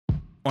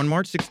On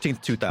March 16,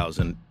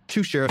 2000,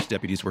 two sheriff's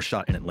deputies were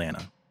shot in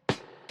Atlanta.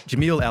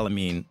 Jamil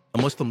Al-Amin,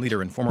 a Muslim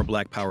leader and former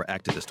Black Power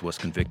activist, was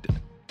convicted.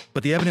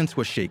 But the evidence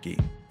was shaky,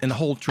 and the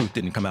whole truth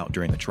didn't come out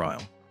during the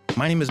trial.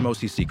 My name is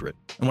Mosi Secret,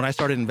 and when I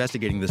started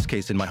investigating this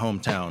case in my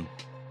hometown,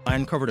 I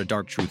uncovered a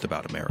dark truth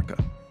about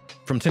America.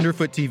 From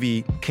Tenderfoot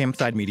TV,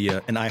 Campside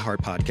Media, and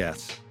iHeart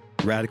Podcasts,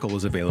 Radical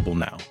is available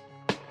now.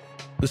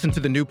 Listen to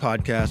the new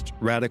podcast,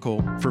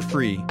 Radical, for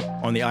free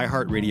on the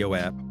iHeartRadio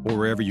app or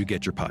wherever you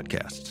get your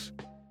podcasts.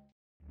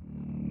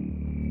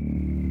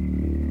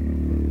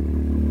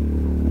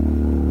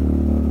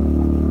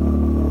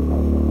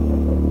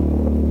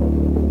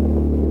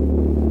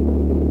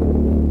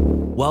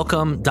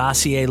 Welcome,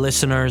 Dossier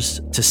listeners,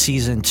 to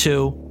Season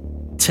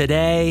 2.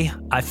 Today,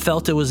 I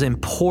felt it was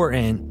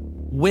important,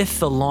 with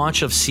the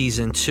launch of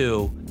Season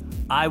 2,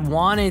 I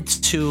wanted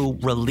to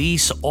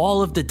release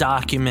all of the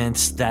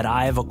documents that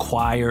I have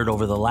acquired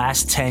over the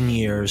last 10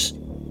 years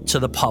to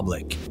the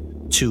public,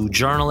 to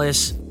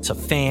journalists, to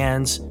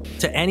fans,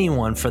 to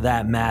anyone for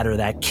that matter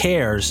that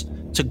cares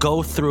to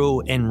go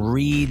through and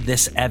read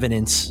this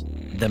evidence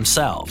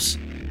themselves.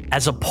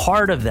 As a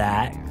part of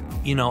that,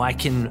 I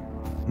can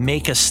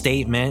make a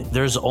statement.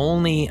 There's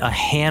only a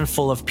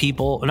handful of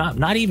people,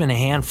 not even a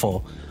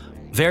handful,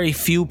 very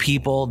few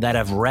people that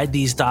have read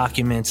these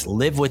documents,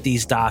 live with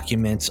these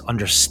documents,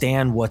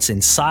 understand what's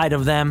inside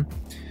of them.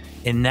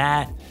 And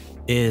that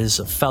is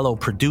a fellow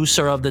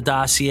producer of the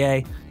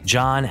dossier,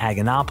 John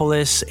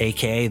Aganopoulos,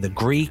 aka The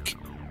Greek.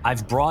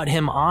 I've brought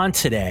him on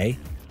today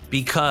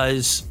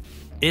because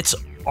it's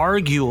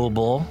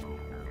arguable,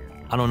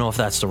 I don't know if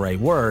that's the right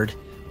word,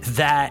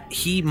 that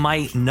he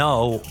might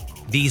know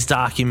these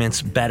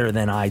documents better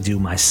than I do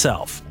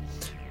myself.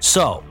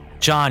 So,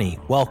 Johnny,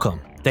 welcome.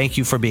 Thank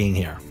you for being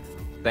here.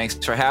 Thanks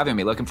for having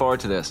me. Looking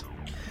forward to this.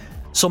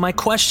 So my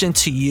question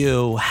to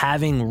you,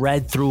 having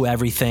read through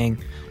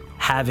everything,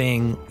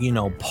 having,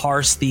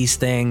 parsed these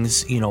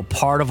things,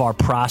 part of our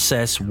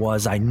process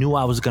was I knew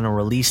I was going to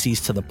release these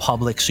to the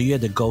public. So you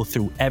had to go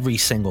through every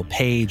single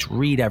page,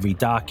 read every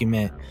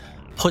document,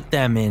 put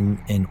them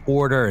in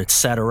order,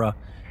 etc.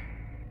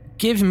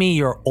 Give me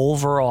your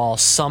overall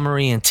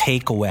summary and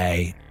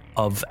takeaway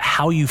of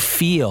how you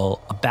feel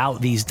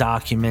about these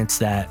documents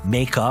that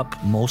make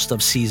up most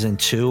of Season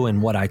 2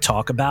 and what I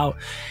talk about,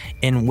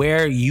 and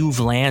where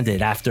you've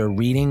landed after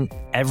reading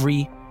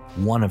every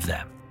one of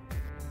them.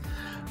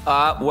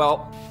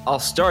 Well, I'll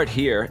start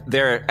here.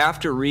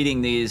 After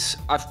reading these,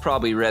 I've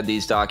probably read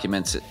these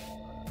documents,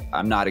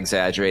 I'm not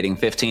exaggerating,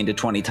 15 to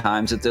 20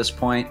 times at this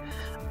point.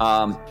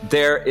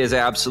 There is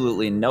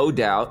absolutely no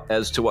doubt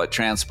as to what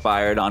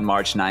transpired on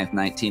March 9th,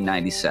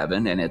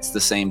 1997, and it's the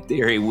same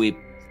theory we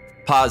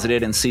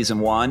posited in Season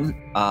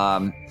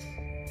 1.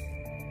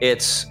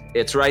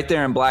 It's right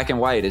there in black and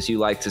white, as you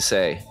like to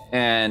say.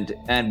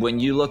 And when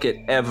you look at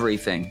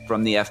everything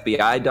from the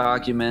FBI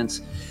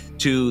documents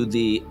to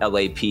the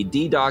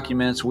LAPD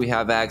documents we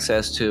have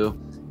access to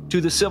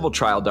the civil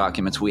trial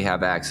documents we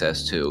have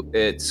access to,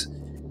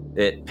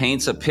 it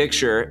paints a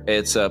picture.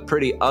 It's a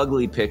pretty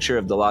ugly picture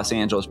of the Los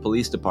Angeles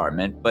Police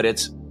Department, but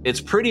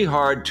it's pretty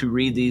hard to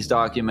read these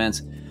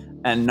documents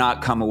and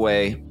not come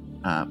away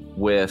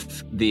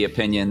with the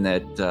opinion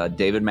that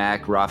David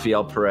Mack,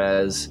 Rafael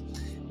Perez,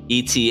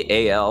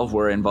 ETAL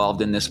were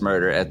involved in this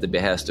murder at the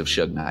behest of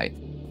Suge Knight.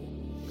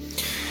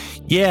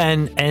 Yeah,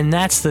 and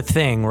that's the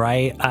thing,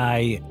 right?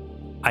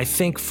 I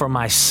think for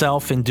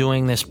myself in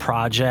doing this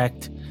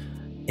project,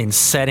 in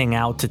setting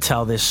out to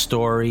tell this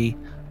story,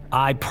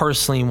 I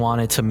personally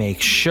wanted to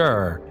make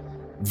sure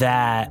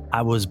that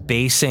I was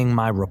basing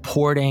my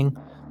reporting,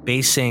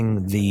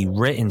 basing the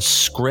written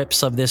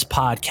scripts of this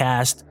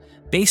podcast,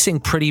 basing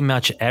pretty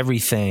much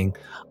everything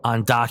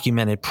on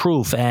documented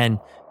proof. And,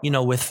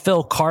 with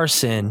Phil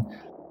Carson,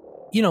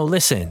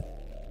 listen,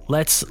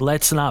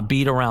 let's not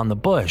beat around the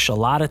bush. A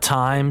lot of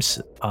times,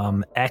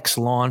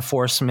 ex-law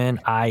enforcement,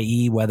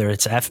 i.e. whether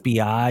it's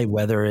FBI,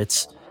 whether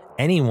it's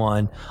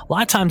anyone, a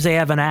lot of times they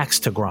have an axe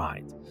to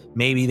grind.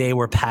 Maybe they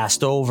were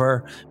passed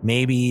over.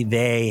 Maybe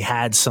they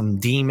had some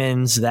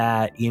demons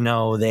that,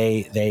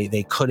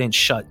 they couldn't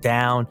shut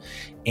down.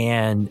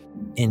 And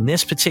in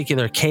this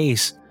particular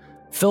case,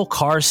 Phil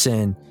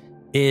Carson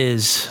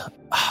is,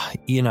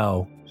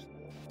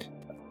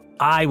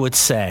 I would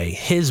say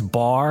his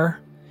bar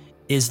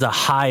is the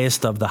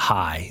highest of the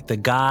high. The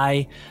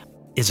guy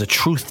is a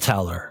truth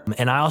teller.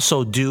 And I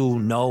also do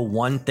know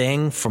one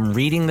thing from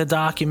reading the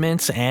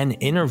documents and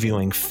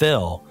interviewing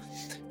Phil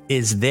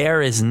is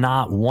there is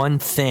not one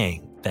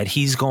thing that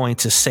he's going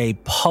to say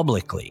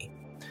publicly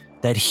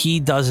that he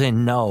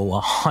doesn't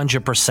know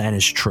 100%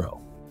 is true.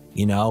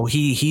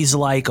 He's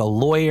like a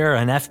lawyer,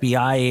 an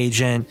FBI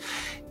agent,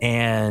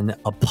 and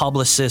a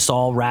publicist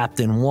all wrapped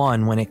in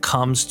one when it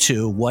comes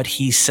to what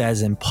he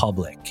says in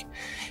public.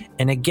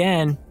 And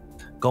again,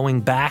 going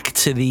back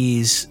to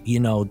these,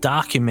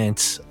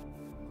 documents,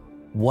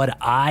 what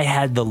I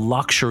had the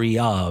luxury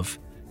of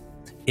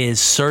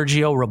is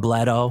Sergio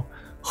Robledo,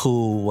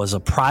 who was a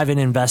private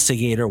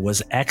investigator,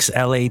 was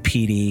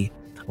ex-LAPD,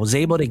 was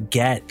able to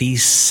get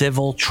these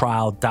civil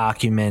trial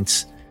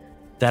documents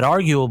that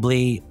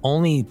arguably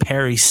only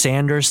Perry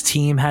Sanders'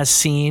 team has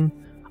seen.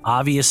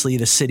 Obviously,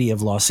 the city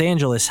of Los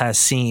Angeles has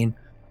seen,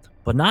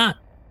 but not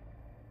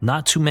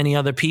too many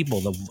other people.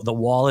 The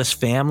Wallace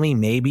family,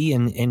 maybe,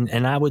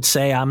 and I would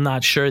say I'm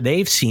not sure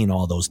they've seen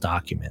all those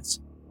documents.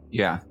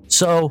 Yeah.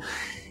 So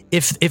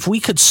if we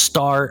could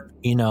start,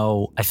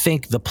 I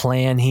think the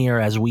plan here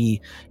as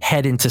we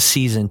head into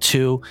season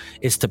 2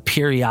 is to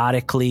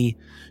periodically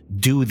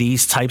do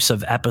these types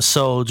of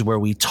episodes where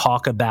we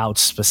talk about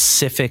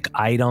specific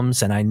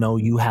items. And I know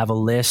you have a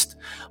list,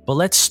 but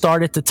let's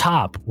start at the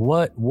top.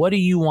 What do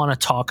you want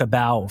to talk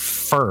about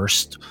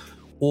first,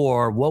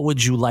 or what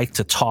would you like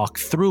to talk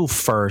through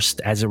first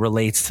as it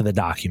relates to the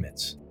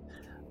documents?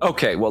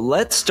 Okay, well,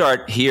 let's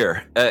start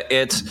here.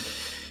 In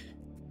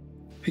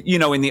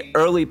the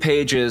early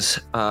pages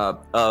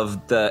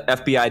of the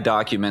FBI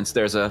documents,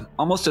 there's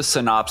almost a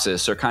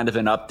synopsis or kind of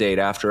an update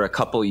after a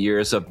couple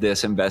years of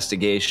this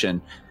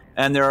investigation.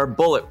 And there are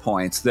bullet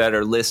points that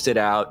are listed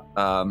out,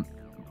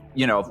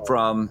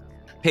 from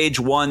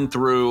page 1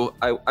 through,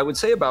 I would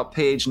say about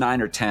page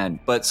 9 or 10.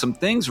 But some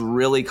things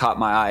really caught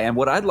my eye. And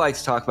what I'd like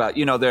to talk about,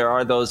 there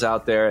are those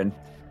out there. And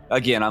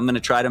again, I'm going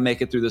to try to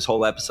make it through this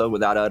whole episode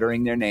without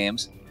uttering their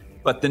names.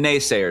 But the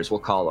naysayers, we'll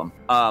call them,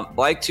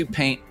 like to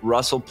paint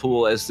Russell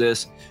Poole as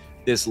this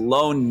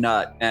lone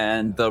nut,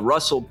 and the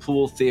Russell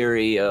Poole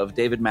theory of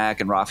David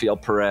Mack and Rafael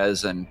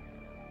Perez and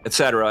et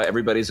cetera,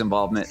 everybody's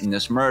involvement in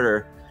this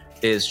murder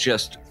is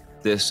just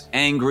this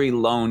angry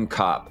lone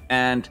cop.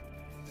 And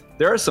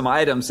there are some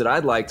items that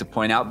I'd like to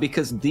point out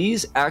because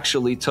these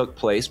actually took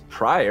place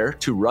prior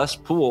to Russ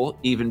Poole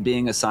even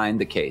being assigned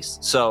the case.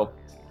 So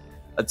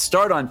let's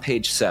start on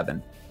page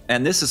 7.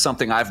 And this is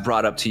something I've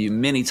brought up to you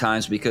many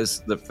times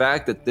because the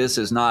fact that this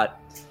is not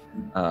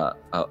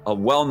a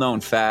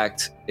well-known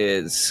fact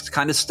is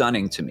kind of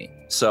stunning to me.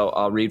 So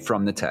I'll read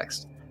from the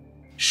text.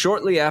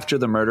 Shortly after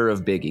the murder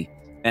of Biggie,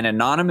 an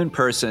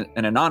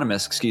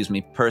anonymous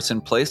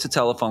person placed a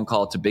telephone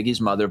call to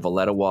Biggie's mother,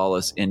 Voletta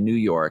Wallace, in New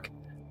York,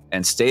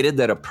 and stated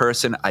that a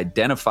person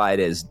identified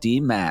as D.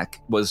 Mack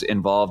was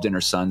involved in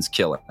her son's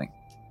killing.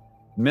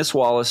 Miss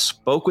Wallace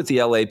spoke with the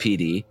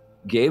LAPD,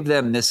 gave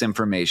them this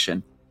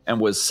information, and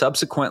was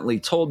subsequently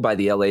told by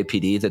the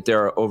LAPD that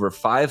there are over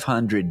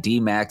 500 D.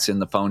 Macks in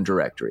the phone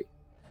directory.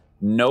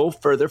 No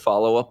further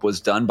follow-up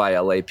was done by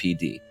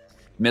LAPD.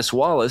 Miss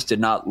Wallace did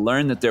not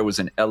learn that there was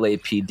an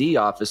LAPD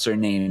officer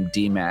named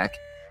D. Mack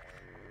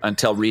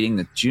until reading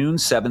the June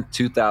 7,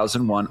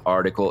 2001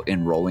 article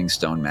in Rolling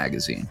Stone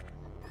magazine.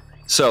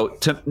 So,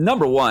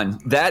 number one,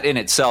 that in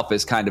itself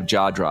is kind of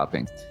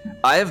jaw-dropping.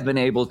 I have been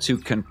able to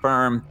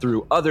confirm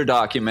through other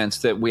documents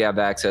that we have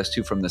access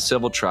to from the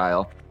civil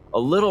trial a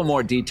little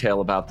more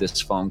detail about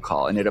this phone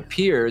call, and it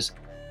appears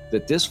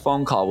that this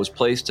phone call was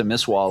placed to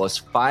Miss Wallace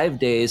 5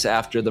 days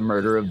after the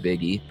murder of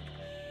Biggie,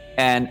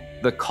 and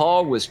the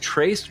call was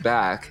traced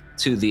back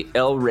to the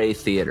El Rey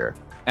Theater.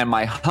 And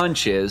my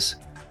hunch is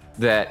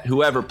that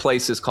whoever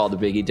placed this call to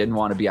Biggie didn't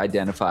want to be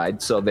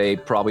identified, so they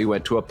probably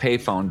went to a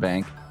payphone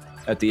bank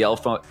at the El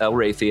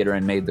Rey Theater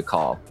and made the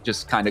call.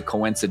 Just kind of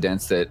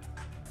coincidence that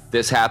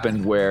this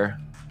happened where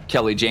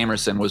Kelly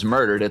Jamerson was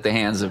murdered at the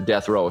hands of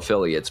death row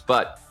affiliates.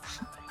 But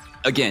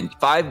again,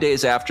 5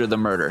 days after the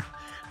murder,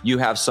 you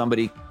have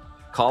somebody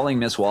calling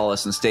Miss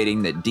Wallace and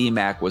stating that D.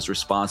 Mack was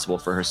responsible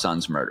for her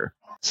son's murder.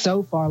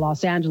 So far,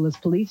 Los Angeles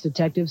police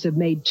detectives have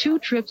made 2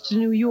 trips to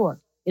New York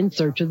in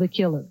search of the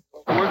killer.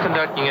 We're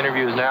conducting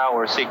interviews now.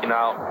 We're seeking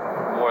out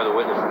more of the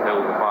witnesses that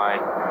we can find.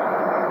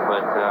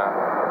 But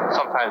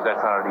sometimes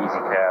that's not an easy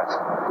task.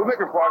 We're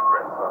making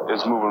progress.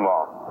 It's moving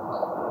along.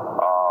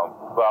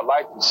 But I'd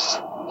like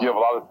to give a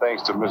lot of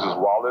thanks to Mrs.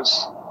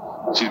 Wallace.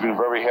 She's been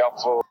very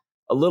helpful.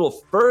 A little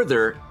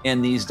further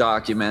in these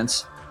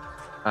documents,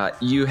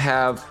 you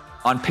have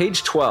on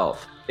page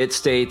 12, it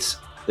states,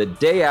 the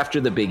day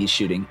after the Biggie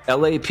shooting,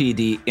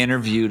 LAPD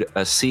interviewed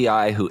a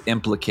CI who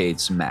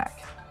implicates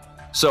Mack.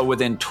 So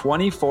within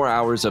 24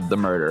 hours of the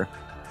murder,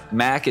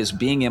 Mack is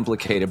being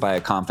implicated by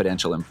a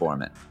confidential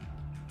informant.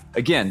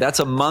 Again, that's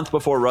a month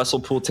before Russell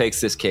Poole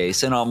takes this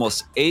case and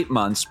almost 8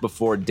 months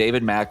before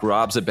David Mack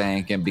robs a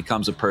bank and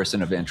becomes a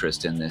person of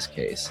interest in this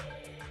case.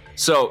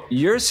 So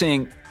you're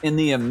seeing in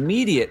the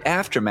immediate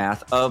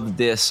aftermath of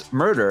this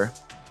murder,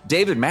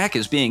 David Mack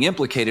is being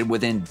implicated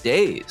within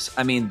days.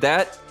 I mean,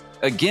 that,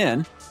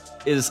 again,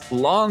 is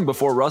long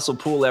before Russell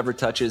Poole ever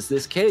touches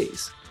this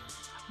case.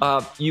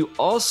 You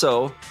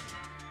also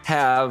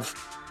have,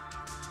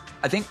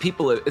 I think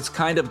it's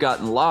kind of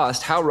gotten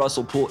lost how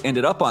Russell Poole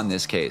ended up on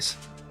this case.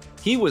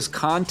 He was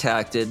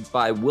contacted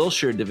by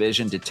Wilshire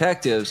Division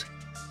detectives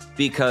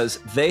because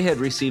they had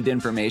received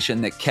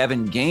information that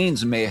Kevin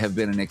Gaines may have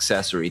been an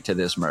accessory to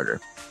this murder.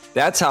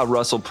 That's how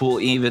Russell Poole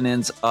even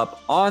ends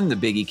up on the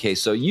Biggie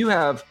case. So you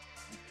have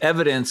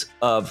evidence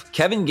of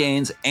Kevin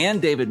Gaines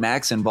and David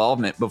Mack's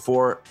involvement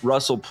before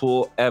Russell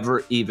Poole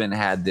ever even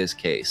had this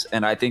case.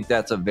 And I think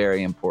that's a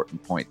very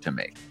important point to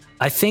make.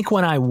 I think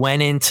when I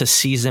went into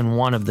season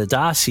 1 of the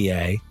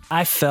dossier,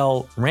 I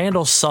felt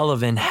Randall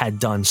Sullivan had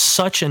done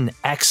such an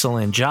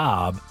excellent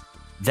job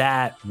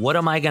that what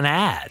am I going to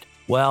add?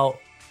 Well,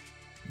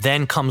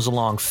 Then comes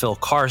along Phil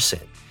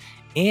Carson.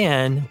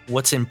 And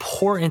what's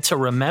important to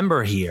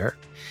remember here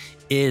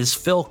is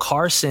Phil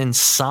Carson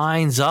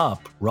signs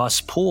up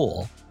Russ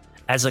Poole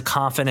as a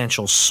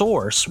confidential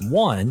source,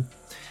 one.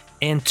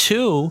 And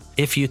two,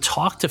 if you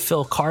talk to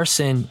Phil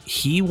Carson,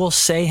 he will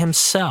say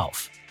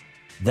himself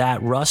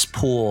that Russ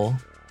Poole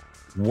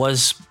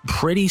was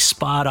pretty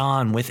spot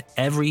on with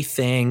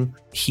everything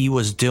he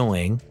was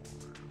doing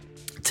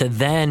to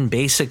then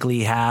basically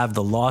have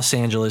the Los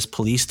Angeles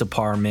Police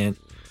Department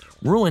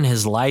ruin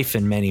his life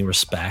in many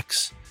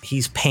respects.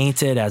 He's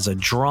painted as a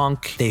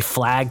drunk. They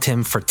flagged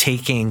him for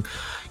taking,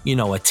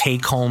 a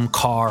take-home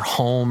car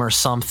home or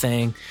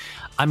something.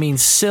 I mean,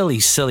 silly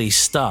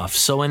stuff.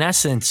 So in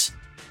essence,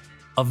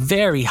 a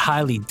very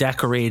highly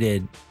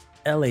decorated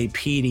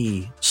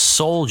LAPD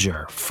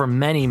soldier for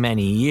many,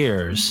 many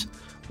years,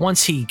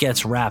 once he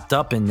gets wrapped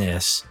up in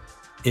this,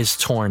 is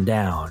torn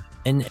down.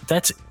 And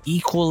that's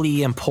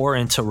equally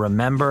important to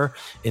remember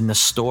in the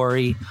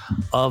story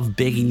of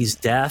Biggie's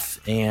death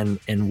and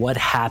what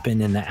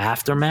happened in the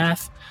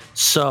aftermath.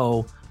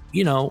 So,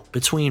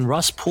 between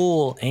Russ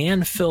Poole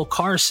and Phil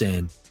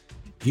Carson,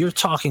 you're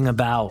talking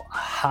about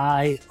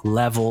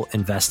high-level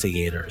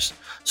investigators.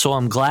 So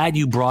I'm glad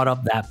you brought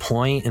up that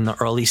point in the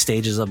early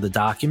stages of the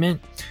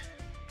document.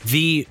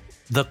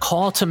 The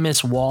call to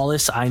Miss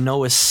Wallace, I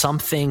know, is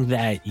something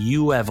that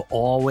you have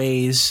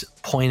always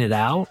pointed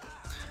out.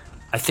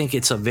 I think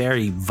it's a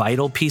very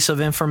vital piece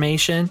of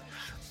information.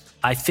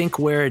 I think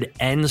where it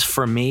ends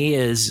for me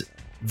is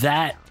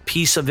that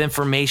piece of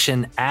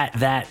information at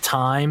that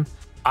time,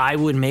 I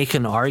would make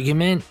an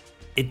argument.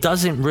 It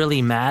doesn't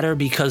really matter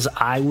because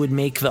I would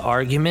make the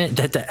argument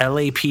that the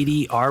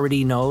LAPD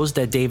already knows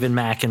that David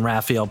Mack and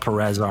Rafael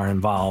Perez are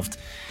involved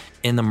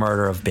in the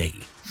murder of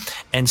Biggie.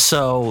 And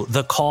so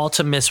the call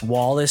to Miss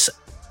Wallace,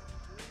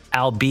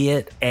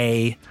 albeit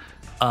a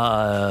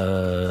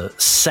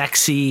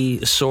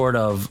sexy sort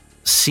of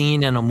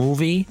scene in a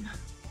movie,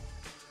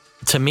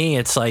 to me,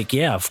 it's like,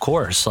 yeah, of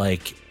course.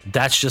 Like,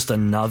 that's just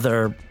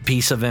another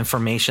piece of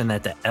information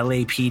that the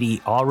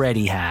LAPD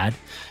already had.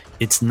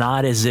 It's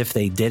not as if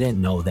they didn't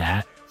know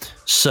that.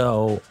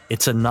 So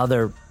it's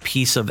another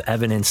piece of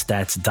evidence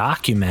that's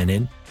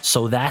documented.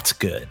 So that's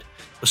good.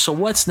 So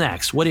what's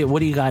next? What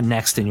do you got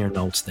next in your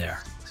notes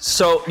there?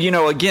 So,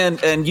 again,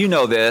 and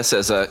this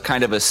as a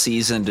kind of a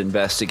seasoned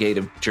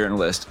investigative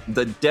journalist,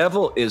 the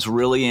devil is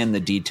really in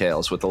the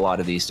details with a lot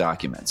of these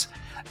documents.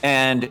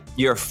 And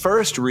your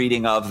first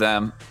reading of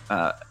them,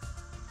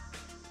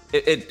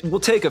 it will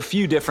take a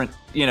few different,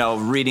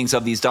 readings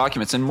of these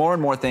documents, and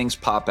more things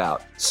pop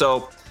out.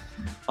 So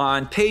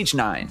on page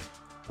 9,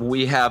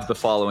 we have the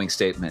following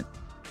statement.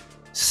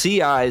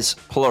 CIs,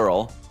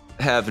 plural,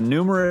 have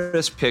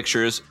numerous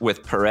pictures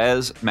with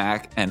Perez,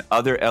 Mack, and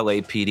other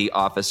LAPD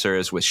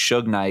officers with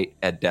Suge Knight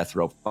at death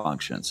row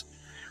functions.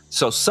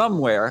 So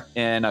somewhere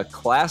in a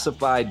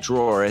classified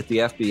drawer at the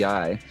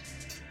FBI,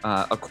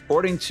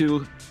 according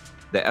to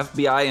the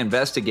FBI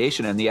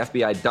investigation and the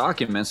FBI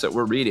documents that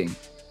we're reading,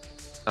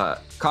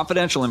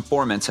 confidential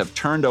informants have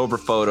turned over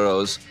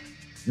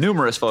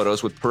numerous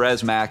photos with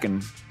Perez, Mack,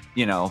 and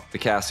the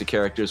cast of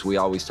characters we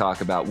always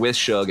talk about with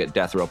Suge at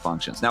death row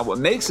functions. Now, what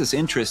makes this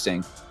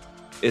interesting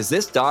is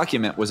this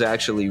document was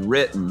actually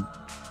written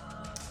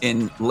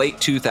in late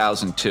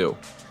 2002.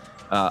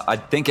 I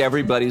think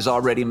everybody's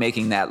already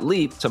making that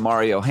leap to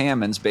Mario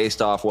Hammonds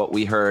based off what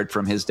we heard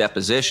from his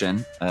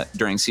deposition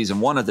during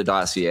season 1 of the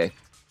dossier.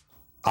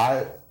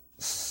 I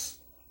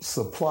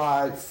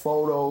supplied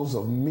photos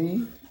of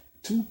me,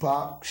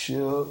 Tupac,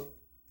 Suge,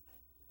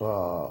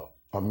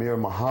 Amir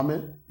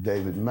Muhammad,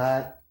 David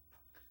Mack,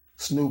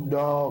 Snoop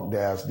Dogg,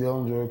 Daz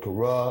Dillinger,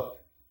 Kurupt,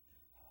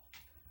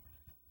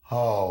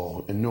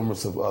 and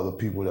numerous of other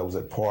people that was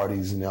at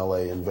parties in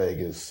LA and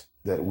Vegas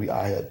that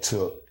I had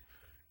took,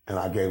 and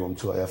I gave them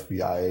to an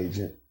FBI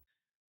agent.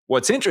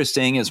 What's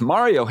interesting is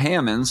Mario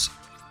Hammonds,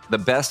 the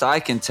best I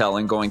can tell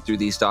in going through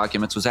these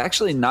documents, was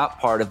actually not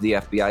part of the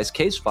FBI's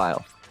case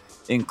file.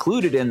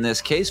 Included in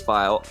this case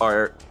file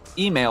are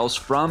emails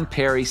from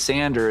Perry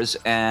Sanders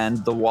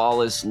and the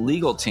Wallace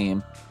legal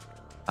team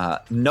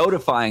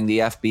notifying the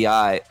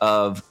FBI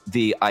of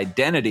the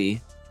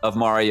identity of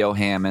Mario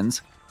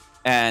Hammonds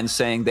and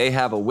saying they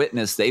have a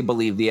witness they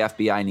believe the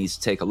FBI needs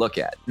to take a look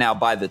at. Now,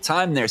 by the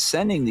time they're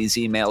sending these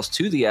emails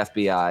to the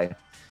FBI,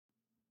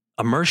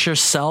 immerse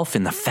yourself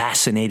in the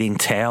fascinating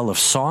tale of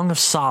Song of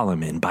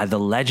Solomon by the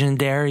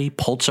legendary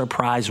Pulitzer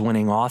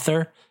Prize-winning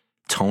author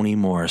Toni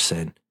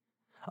Morrison,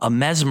 a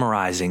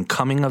mesmerizing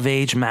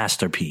coming-of-age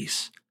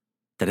masterpiece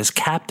that has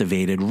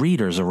captivated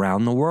readers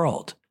around the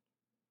world.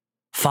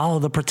 Follow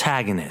the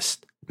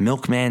protagonist,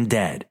 Milkman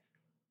Dead,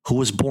 who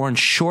was born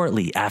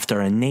shortly after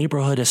a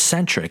neighborhood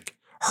eccentric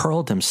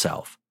hurled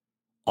himself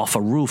off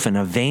a roof in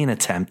a vain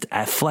attempt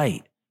at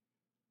flight.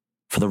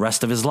 For the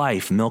rest of his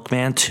life,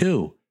 Milkman,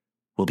 too,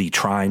 will be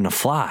trying to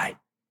fly.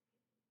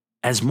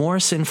 As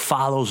Morrison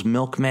follows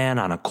Milkman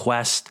on a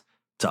quest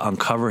to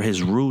uncover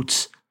his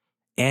roots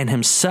and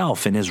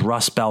himself in his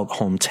Rust Belt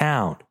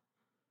hometown,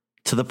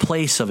 to the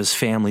place of his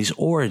family's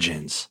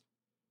origins,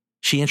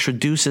 she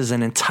introduces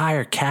an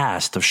entire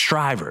cast of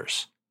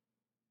Strivers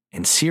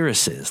and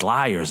Seeresses,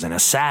 liars, and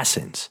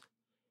assassins,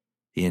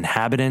 the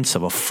inhabitants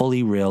of a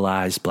fully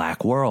realized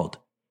black world.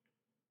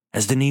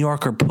 As the New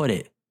Yorker put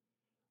it,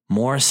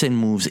 Morrison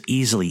moves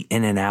easily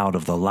in and out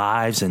of the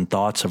lives and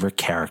thoughts of her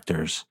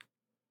characters,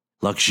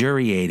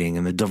 luxuriating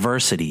in the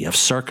diversity of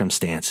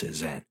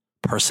circumstances and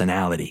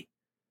personality.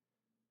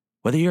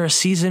 Whether you're a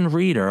seasoned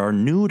reader or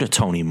new to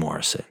Toni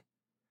Morrison,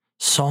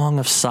 Song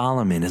of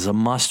Solomon is a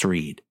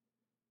must-read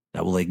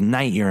that will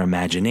ignite your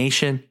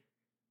imagination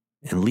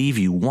and leave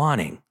you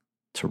wanting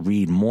to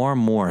read more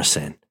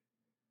Morrison.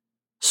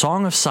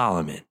 Song of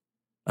Solomon,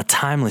 a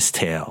timeless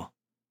tale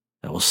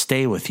that will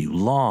stay with you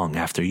long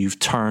after you've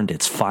turned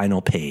its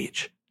final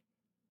page.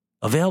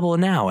 Available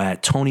now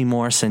at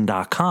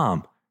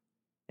ToniMorrison.com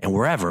and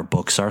wherever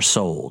books are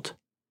sold.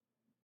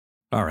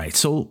 All right,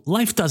 so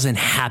life doesn't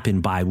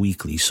happen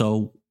bi-weekly,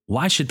 so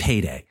why should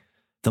payday?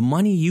 The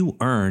money you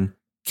earn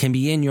can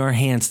be in your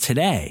hands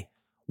today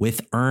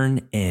with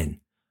EarnIn.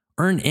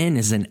 EarnIn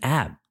is an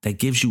app that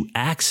gives you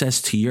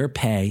access to your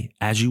pay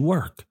as you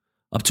work,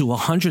 up to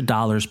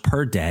 $100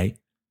 per day,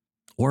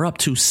 or up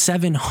to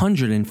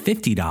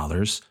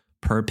 $750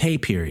 per pay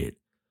period.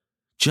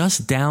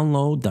 Just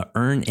download the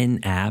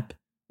EarnIn app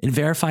and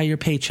verify your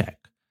paycheck.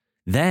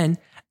 Then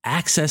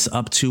access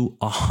up to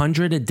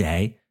 $100 a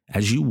day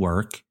as you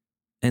work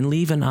and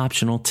leave an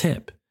optional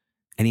tip.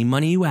 Any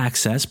money you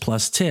access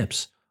plus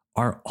tips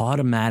are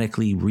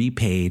automatically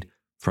repaid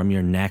from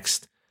your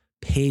next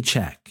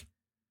paycheck.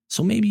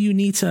 So maybe you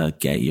need to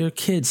get your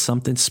kids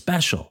something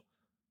special,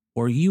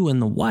 or you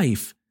and the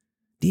wife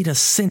need a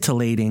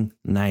scintillating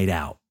night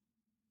out,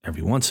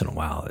 every once in a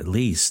while at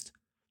least.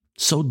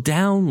 So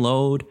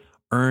download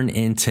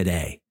EarnIn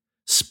today,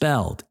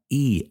 spelled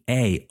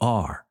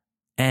EARNIN,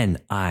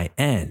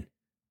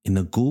 in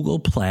the Google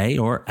Play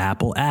or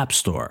Apple App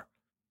Store.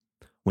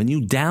 When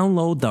you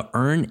download the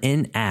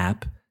EarnIn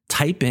app,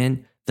 type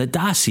in the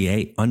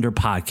dossier under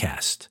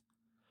podcast.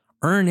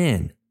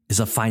 EarnIn is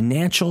a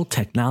financial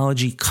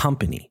technology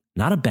company,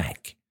 not a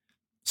bank.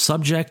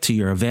 Subject to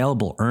your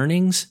available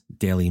earnings,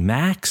 daily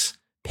max,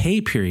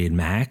 pay period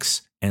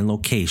max, and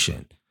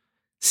location.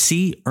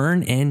 See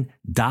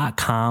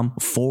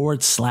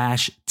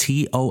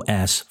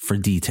earnin.com/TOS for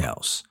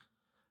details.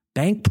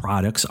 Bank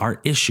products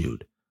are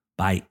issued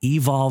by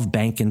Evolve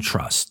Bank and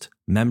Trust,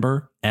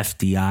 member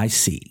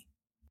FDIC.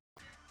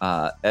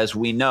 As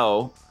we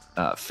know,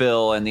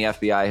 Phil and the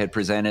FBI had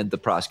presented the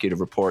prosecutive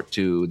report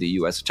to the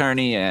U.S.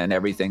 attorney and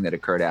everything that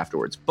occurred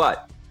afterwards.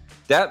 But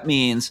that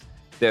means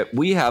that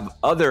we have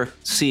other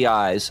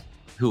CIs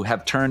who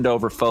have turned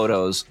over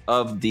photos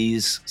of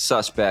these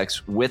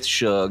suspects with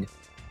Suge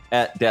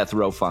at death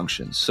row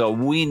functions. So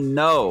we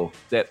know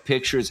that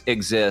pictures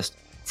exist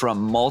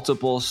from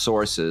multiple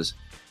sources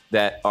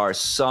that are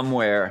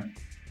somewhere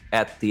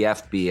at the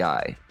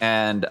FBI.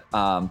 And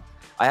I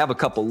have a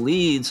couple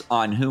leads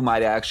on who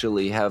might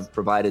actually have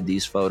provided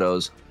these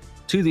photos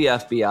to the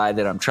FBI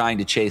that I'm trying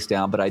to chase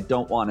down, but I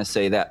don't want to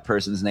say that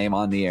person's name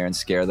on the air and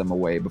scare them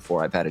away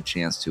before I've had a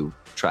chance to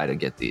try to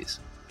get these.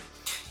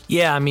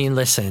 Yeah, I mean,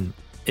 listen,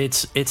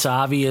 it's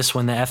obvious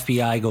when the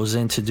FBI goes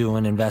in to do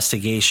an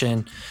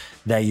investigation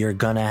that you're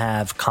going to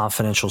have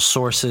confidential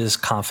sources,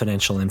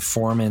 confidential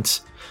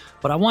informants.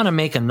 But I want to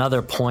make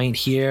another point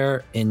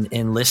here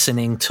in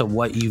listening to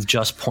what you've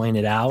just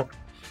pointed out.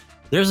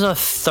 There's a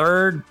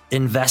third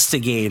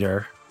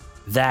investigator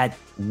that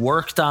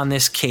worked on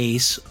this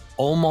case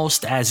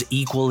almost as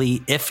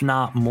equally, if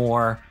not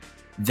more,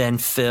 than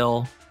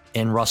Phil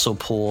and Russell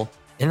Poole,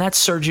 and that's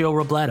Sergio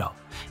Robledo.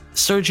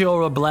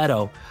 Sergio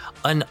Robledo,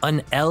 an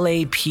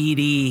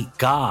LAPD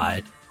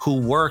god who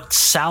worked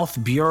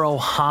South Bureau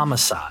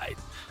homicide,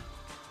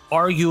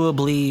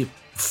 arguably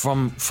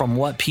from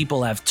what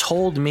people have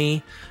told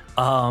me,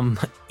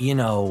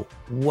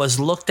 was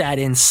looked at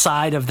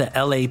inside of the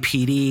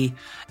LAPD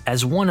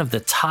as one of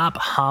the top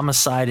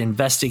homicide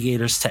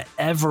investigators to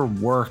ever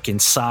work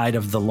inside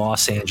of the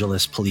Los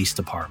Angeles Police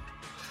Department.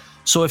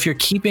 So if you're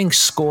keeping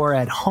score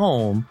at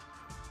home,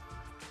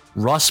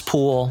 Russ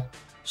Poole,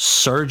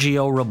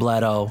 Sergio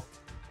Robledo,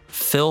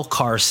 Phil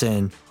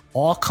Carson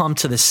all come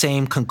to the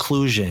same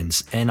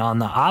conclusions. And on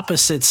the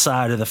opposite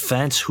side of the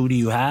fence, who do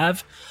you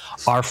have?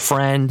 Our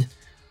friend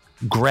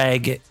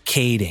Greg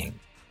Kading.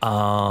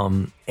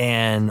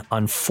 And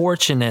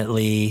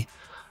unfortunately,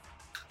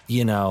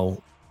 we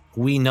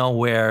know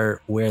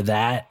where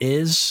that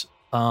is.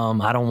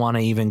 I don't want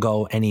to even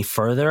go any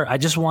further. I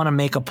just want to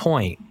make a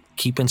point.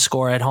 Keeping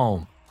score at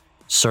home.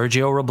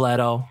 Sergio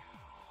Robledo,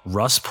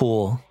 Russ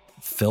Poole,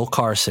 Phil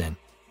Carson.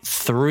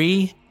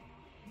 Three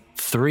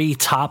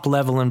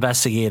top-level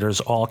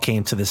investigators all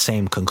came to the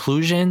same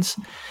conclusions.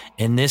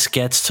 And this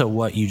gets to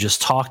what you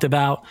just talked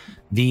about,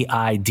 the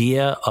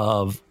idea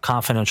of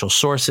confidential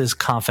sources,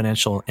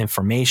 confidential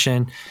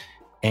information,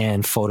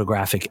 and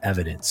photographic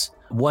evidence.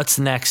 What's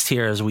next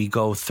here as we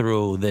go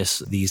through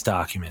these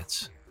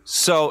documents?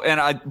 So,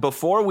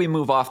 before we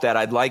move off that,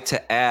 I'd like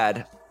to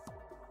add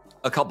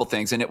a couple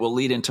things, and it will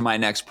lead into my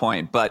next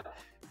point. But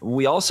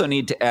We also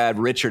need to add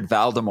Richard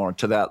Valdemar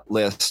to that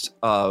list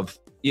of,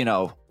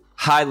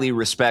 highly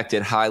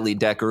respected, highly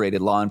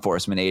decorated law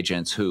enforcement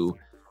agents who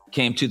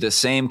came to the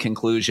same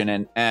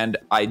conclusion. And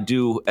I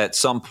do, at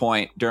some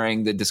point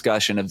during the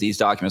discussion of these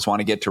documents,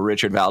 want to get to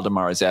Richard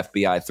Valdemar's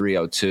FBI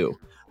 302.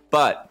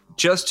 But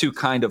just to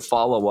kind of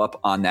follow up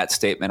on that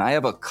statement, I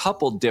have a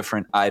couple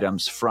different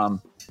items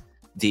from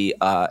the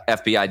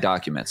FBI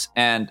documents.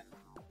 And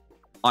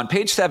on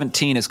page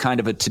 17 is kind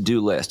of a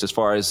to-do list as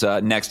far as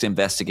next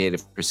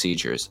investigative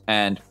procedures.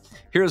 And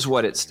here's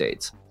what it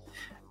states.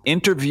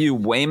 Interview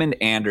Waymond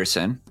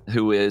Anderson,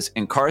 who is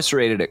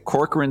incarcerated at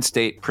Corcoran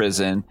State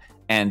Prison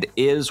and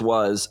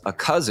was a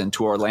cousin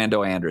to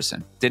Orlando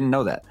Anderson. Didn't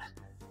know that.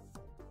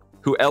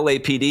 Who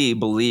LAPD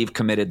believe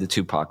committed the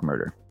Tupac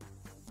murder.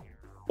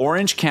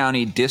 Orange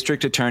County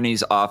District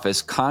Attorney's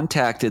Office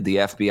contacted the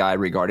FBI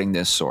regarding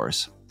this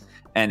source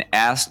and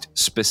asked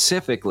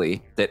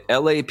specifically that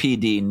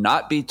LAPD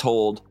not be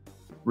told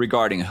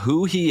regarding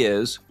who he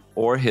is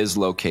or his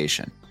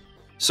location.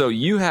 So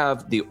you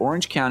have the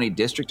Orange County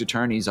District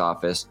Attorney's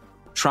Office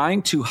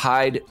trying to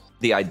hide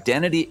the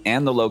identity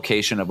and the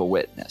location of a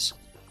witness.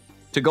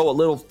 To go a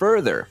little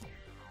further,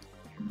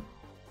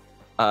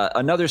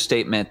 another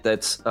statement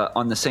that's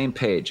on the same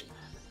page,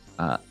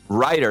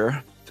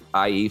 Ryder,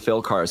 i.e.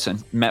 Phil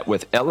Carson, met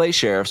with LA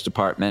Sheriff's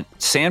Department,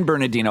 San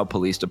Bernardino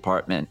Police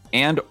Department,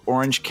 and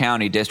Orange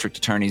County District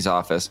Attorney's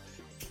Office,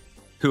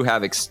 who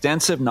have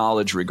extensive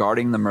knowledge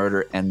regarding the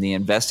murder and the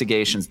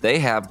investigations they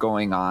have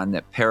going on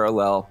that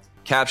parallel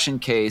caption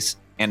case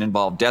and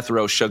involve Death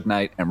Row, Suge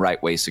Knight, and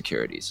Right Way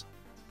Securities.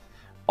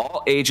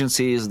 All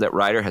agencies that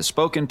Ryder has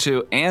spoken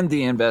to and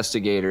the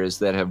investigators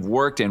that have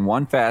worked in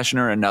one fashion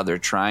or another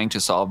trying to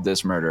solve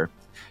this murder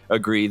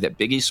agree that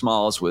Biggie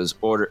Smalls was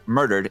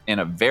murdered in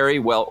a very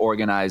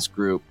well-organized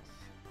group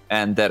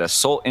and that a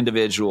sole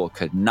individual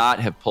could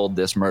not have pulled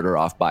this murder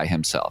off by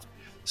himself.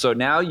 So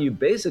now you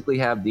basically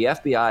have the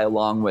FBI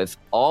along with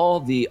all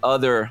the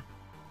other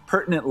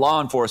pertinent law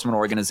enforcement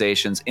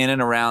organizations in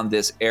and around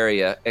this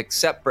area,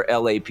 except for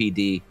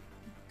LAPD,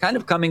 kind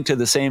of coming to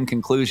the same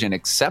conclusion,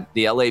 except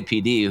the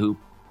LAPD, who,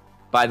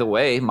 by the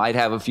way, might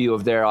have a few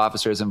of their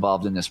officers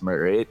involved in this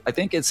murder. I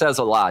think it says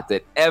a lot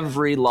that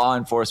every law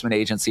enforcement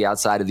agency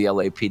outside of the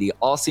LAPD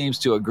all seems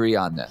to agree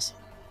on this.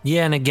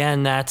 Yeah, and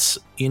again, that's,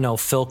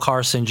 Phil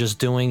Carson just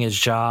doing his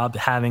job,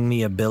 having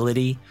the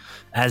ability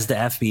as the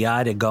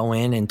FBI to go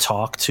in and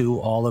talk to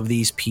all of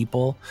these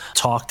people,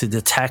 talk to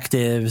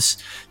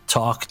detectives,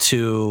 talk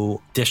to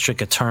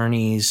district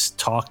attorneys,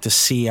 talk to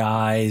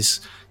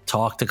CIs,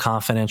 talk to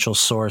confidential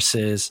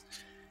sources.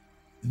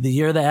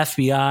 You're the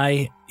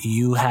FBI,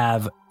 you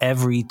have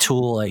every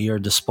tool at your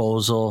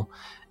disposal.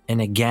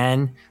 And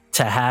again,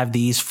 to have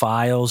these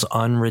files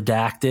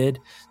unredacted,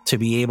 to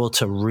be able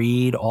to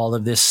read all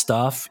of this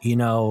stuff,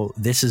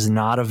 this is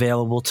not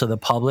available to the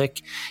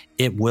public.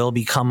 It will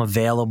become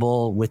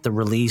available with the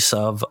release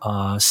of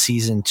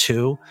season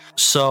 2.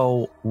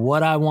 So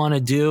what I want to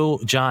do,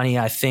 Johnny,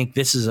 I think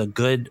this is a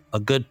good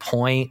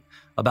point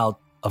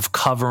of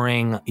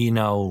covering,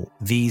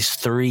 these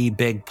 3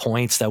 big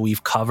points that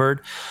we've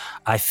covered.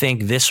 I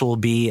think this will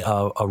be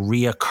a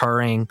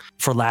reoccurring,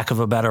 for lack of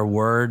a better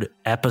word,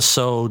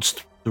 episodes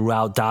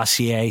throughout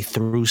Dossier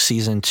through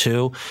season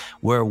 2,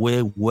 where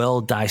we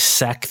will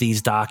dissect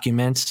these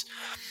documents.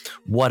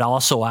 What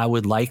also I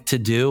would like to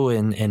do,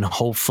 and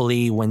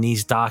hopefully when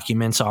these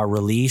documents are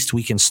released,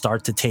 we can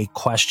start to take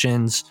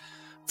questions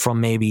from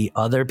maybe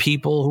other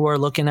people who are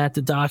looking at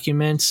the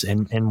documents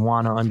and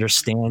want to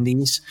understand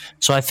these.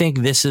 So I think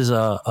this is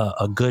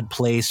a good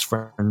place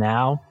for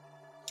now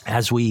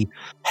as we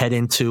head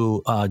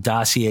into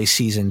Dossier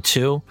Season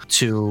 2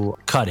 to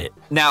cut it.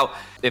 Now,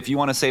 if you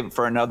want to save it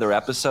for another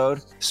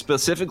episode,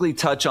 specifically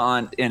touch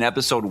on, in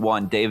episode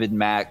 1, David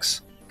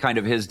Mack's kind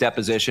of his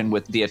deposition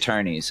with the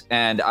attorneys.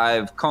 And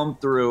I've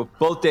combed through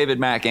both David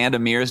Mack and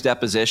Amir's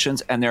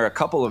depositions, and there are a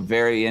couple of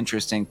very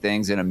interesting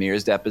things in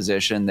Amir's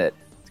deposition that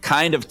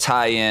kind of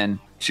tie in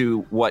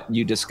to what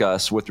you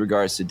discuss with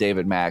regards to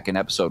David Mack in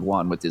episode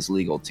 1 with his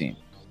legal team.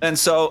 And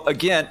so,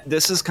 again,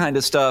 this is kind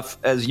of stuff,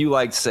 as you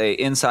like to say,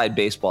 inside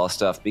baseball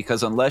stuff,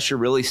 because unless you're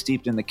really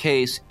steeped in the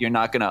case, you're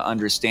not going to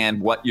understand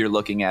what you're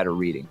looking at or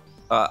reading.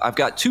 I've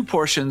got 2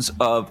 portions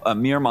of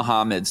Amir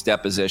Muhammad's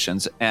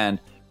depositions, and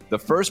the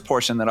first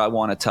portion that I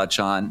want to touch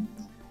on,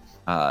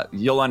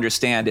 you'll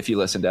understand if you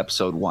listen to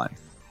episode 1.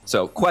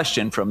 So,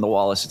 question from the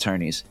Wallace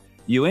attorneys.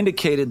 You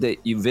indicated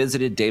that you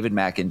visited David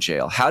Mack in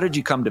jail. How did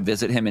you come to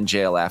visit him in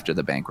jail after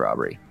the bank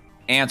robbery?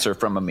 Answer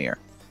from Amir.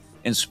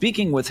 In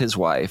speaking with his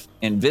wife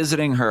and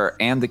visiting her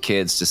and the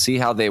kids to see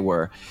how they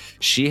were,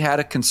 she had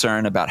a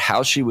concern about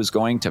how she was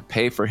going to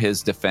pay for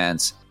his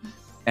defense,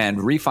 and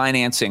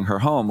refinancing her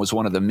home was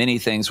one of the many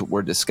things that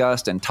were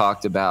discussed and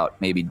talked about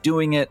maybe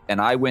doing it,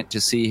 and I went to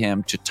see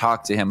him to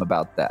talk to him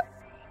about that.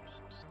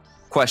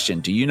 Question,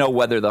 do you know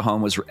whether the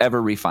home was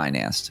ever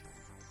refinanced?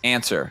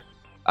 Answer,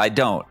 I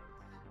don't.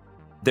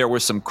 There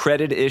were some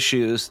credit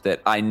issues that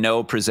I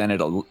know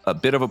presented a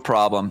bit of a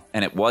problem,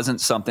 and it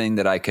wasn't something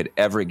that I could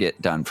ever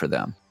get done for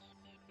them.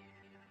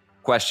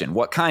 Question,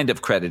 what kind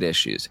of credit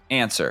issues?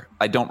 Answer,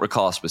 I don't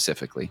recall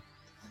specifically.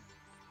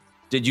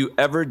 Did he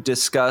ever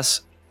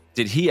discuss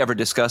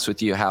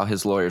with you how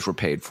his lawyers were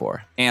paid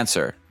for?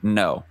 Answer,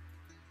 no.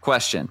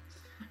 Question,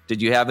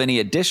 did you have any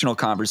additional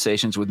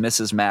conversations with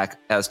Mrs. Mack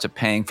as to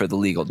paying for the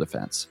legal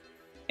defense?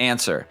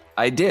 Answer,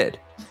 I did.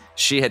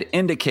 She had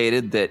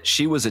indicated that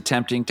she was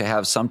attempting to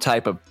have some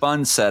type of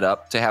fund set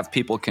up to have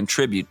people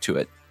contribute to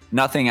it.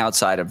 Nothing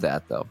outside of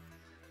that, though.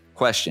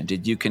 Question,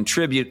 did you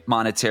contribute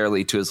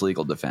monetarily to his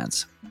legal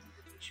defense?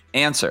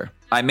 Answer,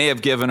 I may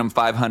have given him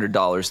 $500,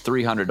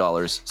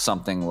 $300,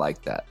 something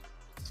like that.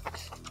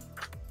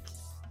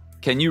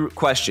 Can you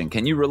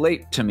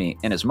relate to me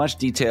in as much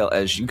detail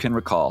as you can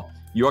recall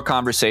your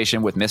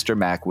conversation with Mr.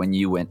 Mack when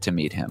you went to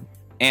meet him?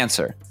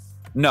 Answer,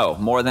 no,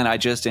 more than I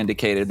just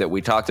indicated that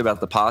we talked about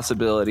the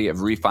possibility of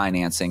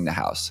refinancing the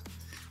house.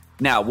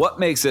 Now, what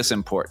makes this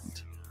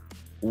important?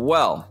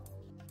 Well,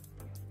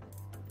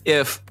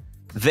 if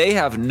they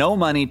have no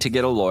money to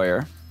get a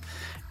lawyer,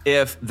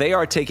 if they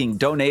are taking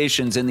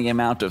donations in the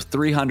amount of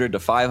 $300 to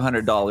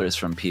 $500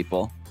 from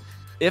people,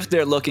 if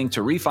they're looking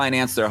to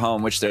refinance their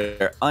home, which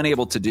they're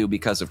unable to do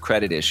because of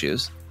credit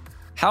issues,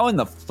 how in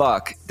the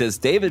fuck does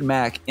David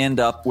Mack end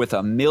up with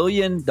 $1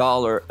 million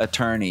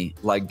attorney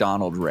like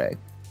Donald Ray?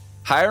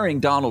 Hiring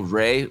Donald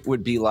Ray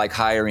would be like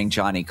hiring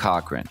Johnny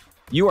Cochran.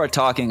 You are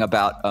talking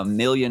about $1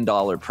 million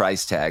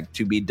price tag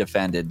to be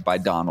defended by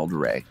Donald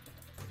Ray.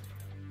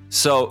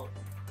 So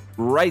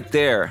right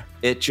there,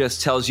 it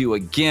just tells you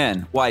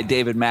again why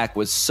David Mack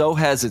was so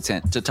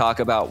hesitant to talk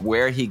about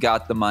where he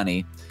got the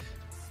money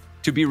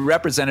to be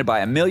represented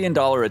by $1 million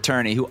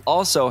attorney who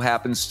also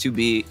happens to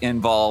be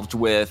involved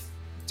with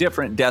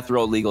different death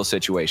row legal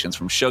situations,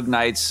 from Suge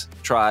Knight's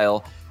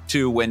trial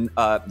to when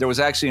there was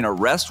actually an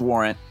arrest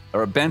warrant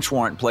or a bench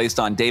warrant placed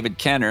on David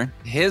Kenner.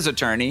 His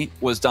attorney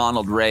was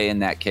Donald Ray in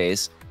that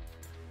case.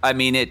 I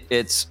mean,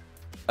 it's,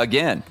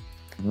 again,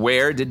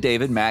 where did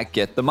David Mack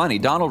get the money?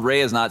 Donald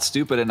Ray is not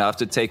stupid enough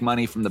to take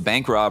money from the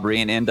bank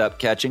robbery and end up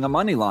catching a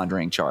money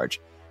laundering charge.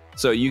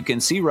 So you can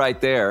see right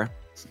there,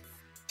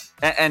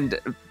 and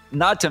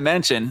not to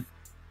mention,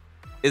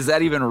 is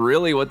that even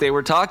really what they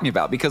were talking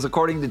about? Because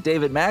according to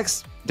David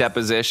Mack's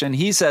deposition,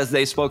 he says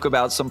they spoke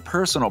about some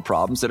personal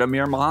problems that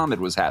Amir Muhammad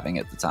was having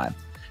at the time.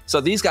 So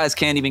these guys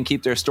can't even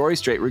keep their story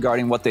straight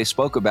regarding what they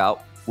spoke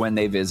about when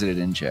they visited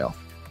in jail.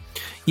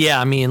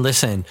 Yeah, I mean,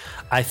 listen,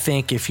 I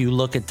think if you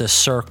look at the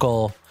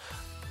circle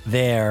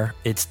there,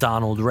 it's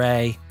Donald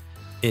Ray,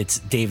 it's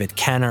David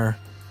Kenner,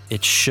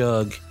 it's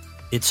Suge,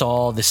 it's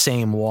all the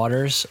same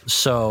waters.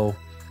 So,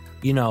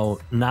 you know,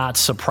 not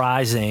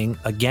surprising.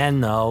 Again,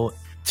 though,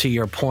 to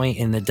your point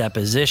in the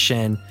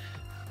deposition,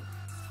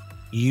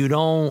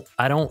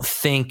 I don't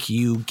think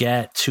you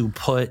get to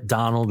put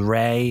Donald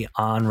Ray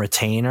on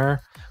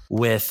retainer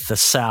with the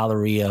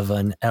salary of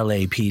an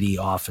LAPD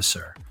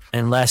officer,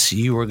 unless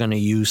you were going to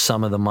use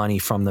some of the money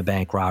from the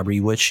bank robbery,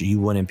 which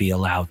you wouldn't be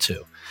allowed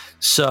to.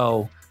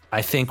 So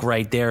I think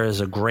right there is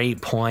a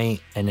great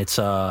point, and it's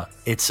a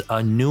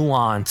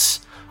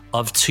nuance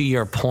of, to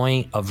your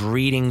point, of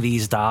reading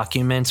these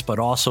documents, but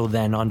also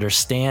then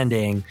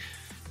understanding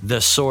the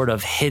sort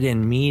of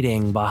hidden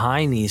meaning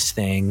behind these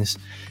things.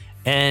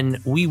 And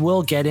we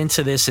will get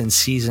into this in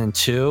season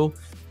 2,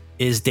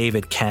 is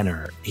David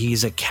Kenner.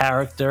 He's a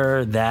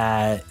character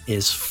that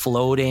is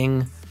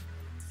floating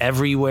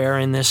everywhere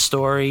in this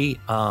story.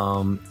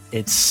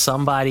 It's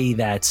somebody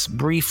that's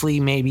briefly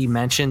maybe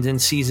mentioned in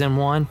season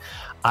 1.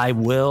 I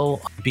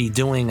will be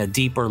doing a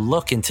deeper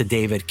look into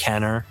David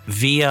Kenner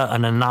via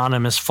an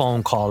anonymous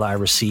phone call I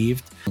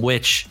received,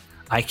 which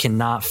I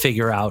cannot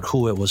figure out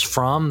who it was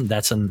from.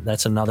 That's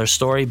another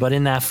story. But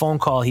in that phone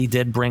call, he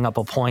did bring up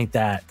a point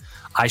that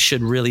I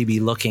should really be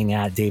looking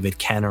at David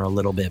Kenner a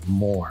little bit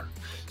more.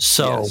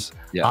 So yes.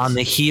 On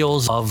the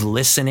heels of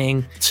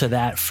listening to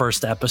that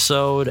first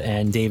episode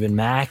and David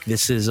Mack,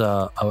 this is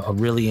a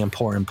really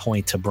important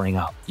point to bring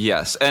up.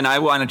 Yes. And I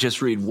want to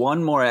just read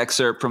one more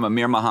excerpt from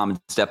Amir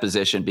Muhammad's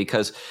deposition,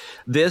 because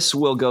this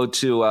will go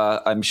to,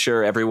 I'm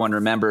sure everyone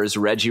remembers,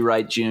 Reggie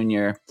Wright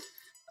Jr.,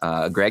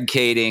 Greg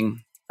Kading,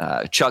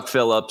 Chuck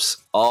Phillips,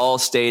 all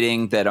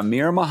stating that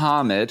Amir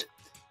Muhammad,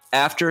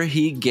 after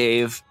he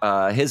gave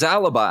his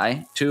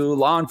alibi to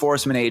law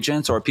enforcement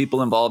agents or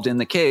people involved in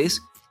the case,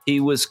 he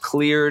was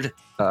cleared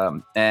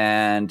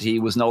and he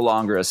was no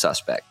longer a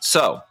suspect.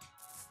 So,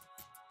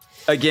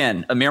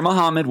 again, Amir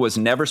Muhammad was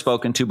never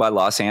spoken to by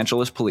Los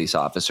Angeles police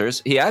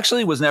officers. He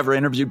actually was never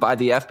interviewed by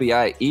the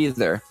FBI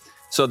either.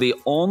 So the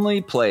only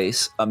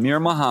place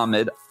Amir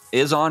Muhammad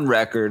is on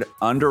record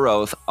under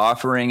oath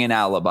offering an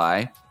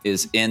alibi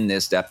is in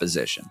this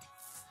deposition.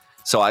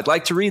 So I'd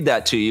like to read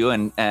that to you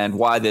and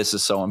why this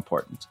is so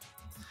important.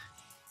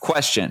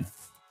 Question.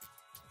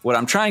 What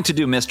I'm trying to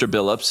do, Mr.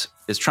 Billups,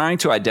 is trying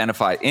to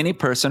identify any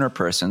person or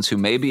persons who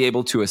may be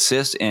able to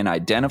assist in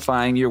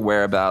identifying your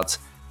whereabouts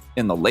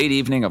in the late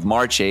evening of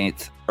March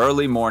 8th,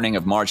 early morning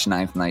of March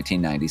 9th,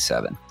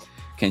 1997.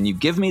 Can you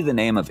give me the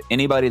name of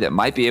anybody that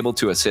might be able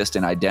to assist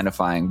in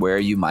identifying where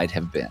you might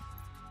have been?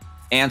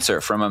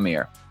 Answer from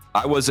Amir.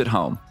 I was at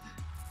home,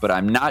 but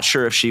I'm not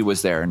sure if she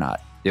was there or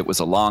not. It was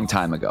a long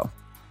time ago.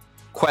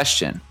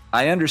 Question.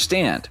 I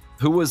understand.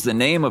 Who was the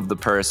name of the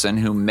person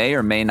who may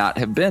or may not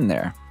have been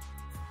there?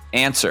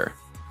 Answer.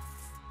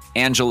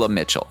 Angela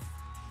Mitchell.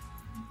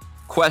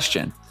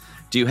 Question.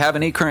 Do you have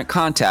any current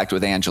contact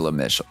with Angela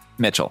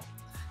Mitchell?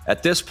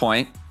 At this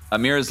point,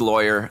 Amir's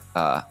lawyer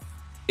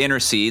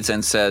intercedes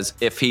and says,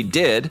 if he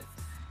did,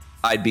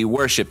 I'd be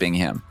worshiping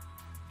him.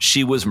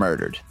 She was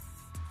murdered.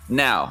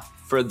 Now,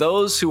 for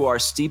those who are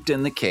steeped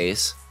in the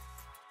case,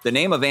 the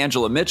name of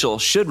Angela Mitchell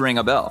should ring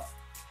a bell,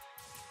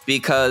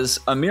 because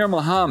Amir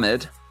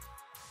Muhammad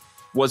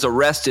was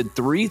arrested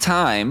 3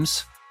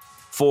 times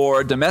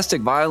for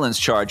domestic violence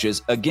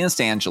charges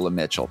against Angela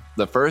Mitchell.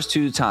 The first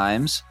 2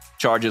 times,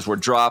 charges were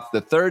dropped.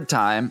 The third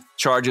time,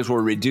 charges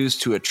were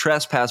reduced to a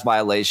trespass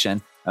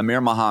violation.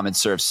 Amir Muhammad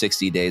served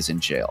 60 days in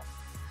jail.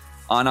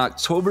 On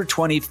October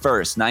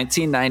 21st,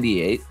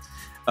 1998,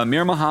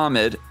 Amir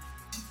Muhammad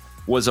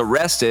was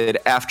arrested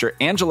after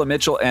Angela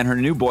Mitchell and her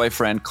new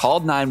boyfriend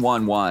called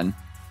 911,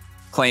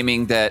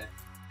 claiming that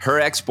her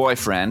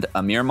ex-boyfriend,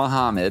 Amir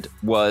Muhammad,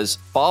 was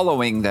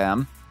following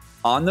them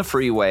on the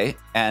freeway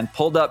and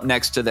pulled up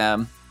next to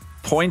them,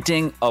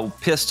 pointing a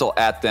pistol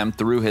at them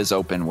through his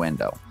open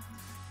window.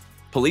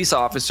 Police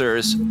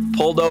officers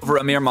pulled over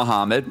Amir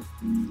Muhammad.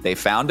 They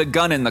found a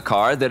gun in the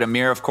car that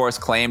Amir, of course,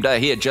 claimed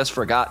he had just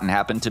forgotten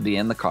happened to be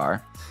in the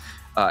car.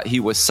 He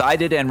was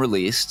cited and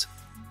released.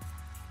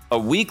 A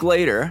week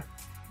later,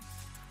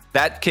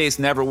 that case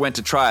never went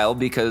to trial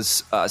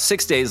because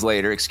 6 days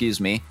later,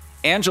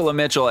 Angela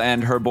Mitchell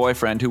and her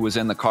boyfriend, who was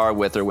in the car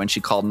with her when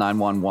she called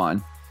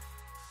 911,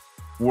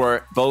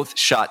 were both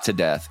shot to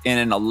death in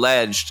an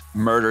alleged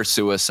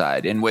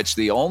murder-suicide, in which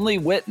the only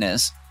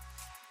witness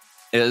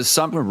is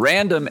some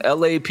random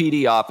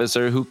LAPD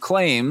officer who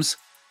claims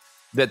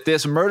that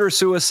this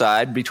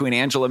murder-suicide between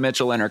Angela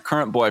Mitchell and her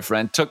current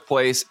boyfriend took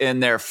place in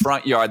their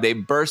front yard. They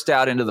burst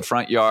out into the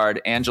front yard.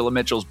 Angela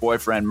Mitchell's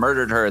boyfriend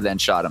murdered her, then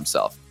shot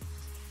himself.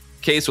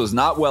 Case was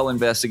not well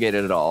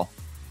investigated at all.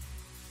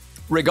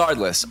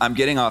 Regardless, I'm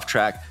getting off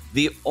track.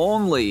 The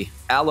only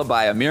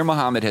alibi Amir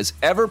Muhammad has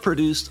ever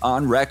produced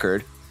on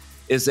record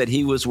is that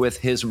he was with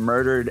his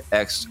murdered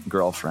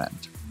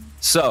ex-girlfriend.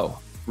 So,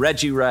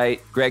 Reggie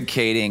Wright, Greg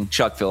Kading,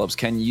 Chuck Phillips,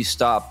 can you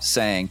stop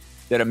saying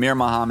that Amir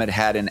Muhammad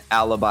had an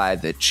alibi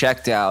that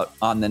checked out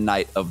on the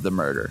night of the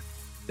murder?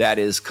 That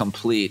is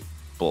complete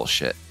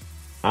bullshit.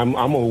 I'm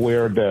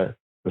aware that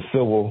the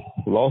civil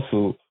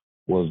lawsuit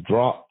was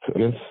dropped.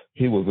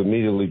 He was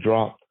immediately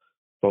dropped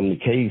from the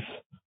case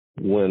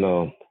when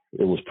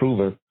it was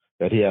proven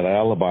that he had an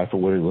alibi for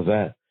where he was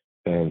at,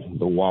 and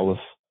the Wallace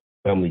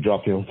family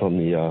dropped him from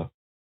the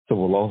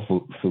civil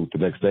lawsuit the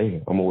next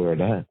day. I'm aware of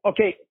that.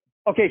 Okay.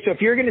 So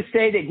if you're going to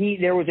say that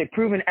there was a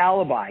proven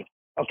alibi,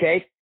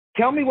 okay,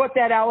 tell me what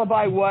that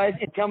alibi was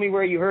and tell me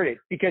where you heard it,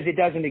 because it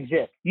doesn't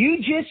exist. You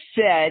just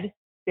said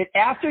that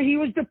after he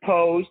was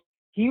deposed,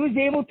 he was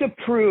able to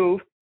prove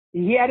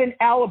he had an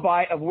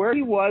alibi of where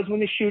he was when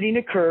the shooting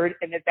occurred,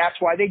 and that's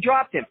why they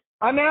dropped him.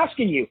 I'm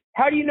asking you,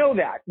 how do you know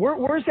that?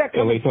 Where's that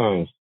coming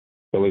from?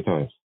 LA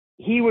Times.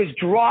 He was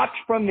dropped,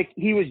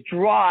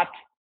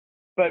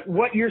 but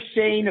what you're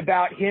saying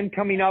about him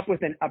coming up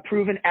with a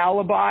proven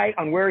alibi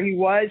on where he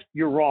was,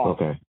 you're wrong.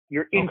 Okay.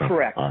 You're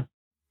incorrect. Okay. Right.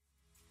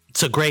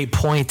 It's a great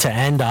point to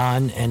end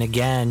on. And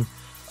again,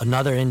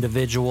 another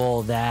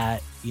individual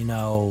that,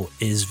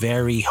 is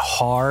very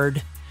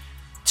hard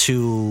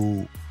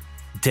to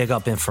dig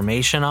up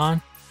information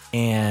on.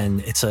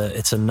 And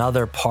it's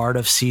another part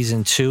of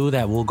season 2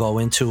 that we'll go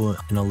into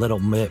in a little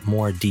bit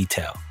more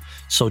detail.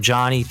 So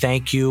Johnny,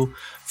 thank you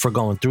for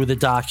going through the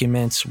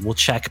documents. We'll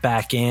check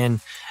back in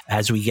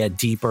as we get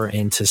deeper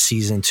into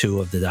season 2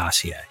 of the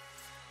dossier.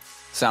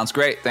 Sounds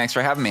great. Thanks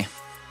for having me.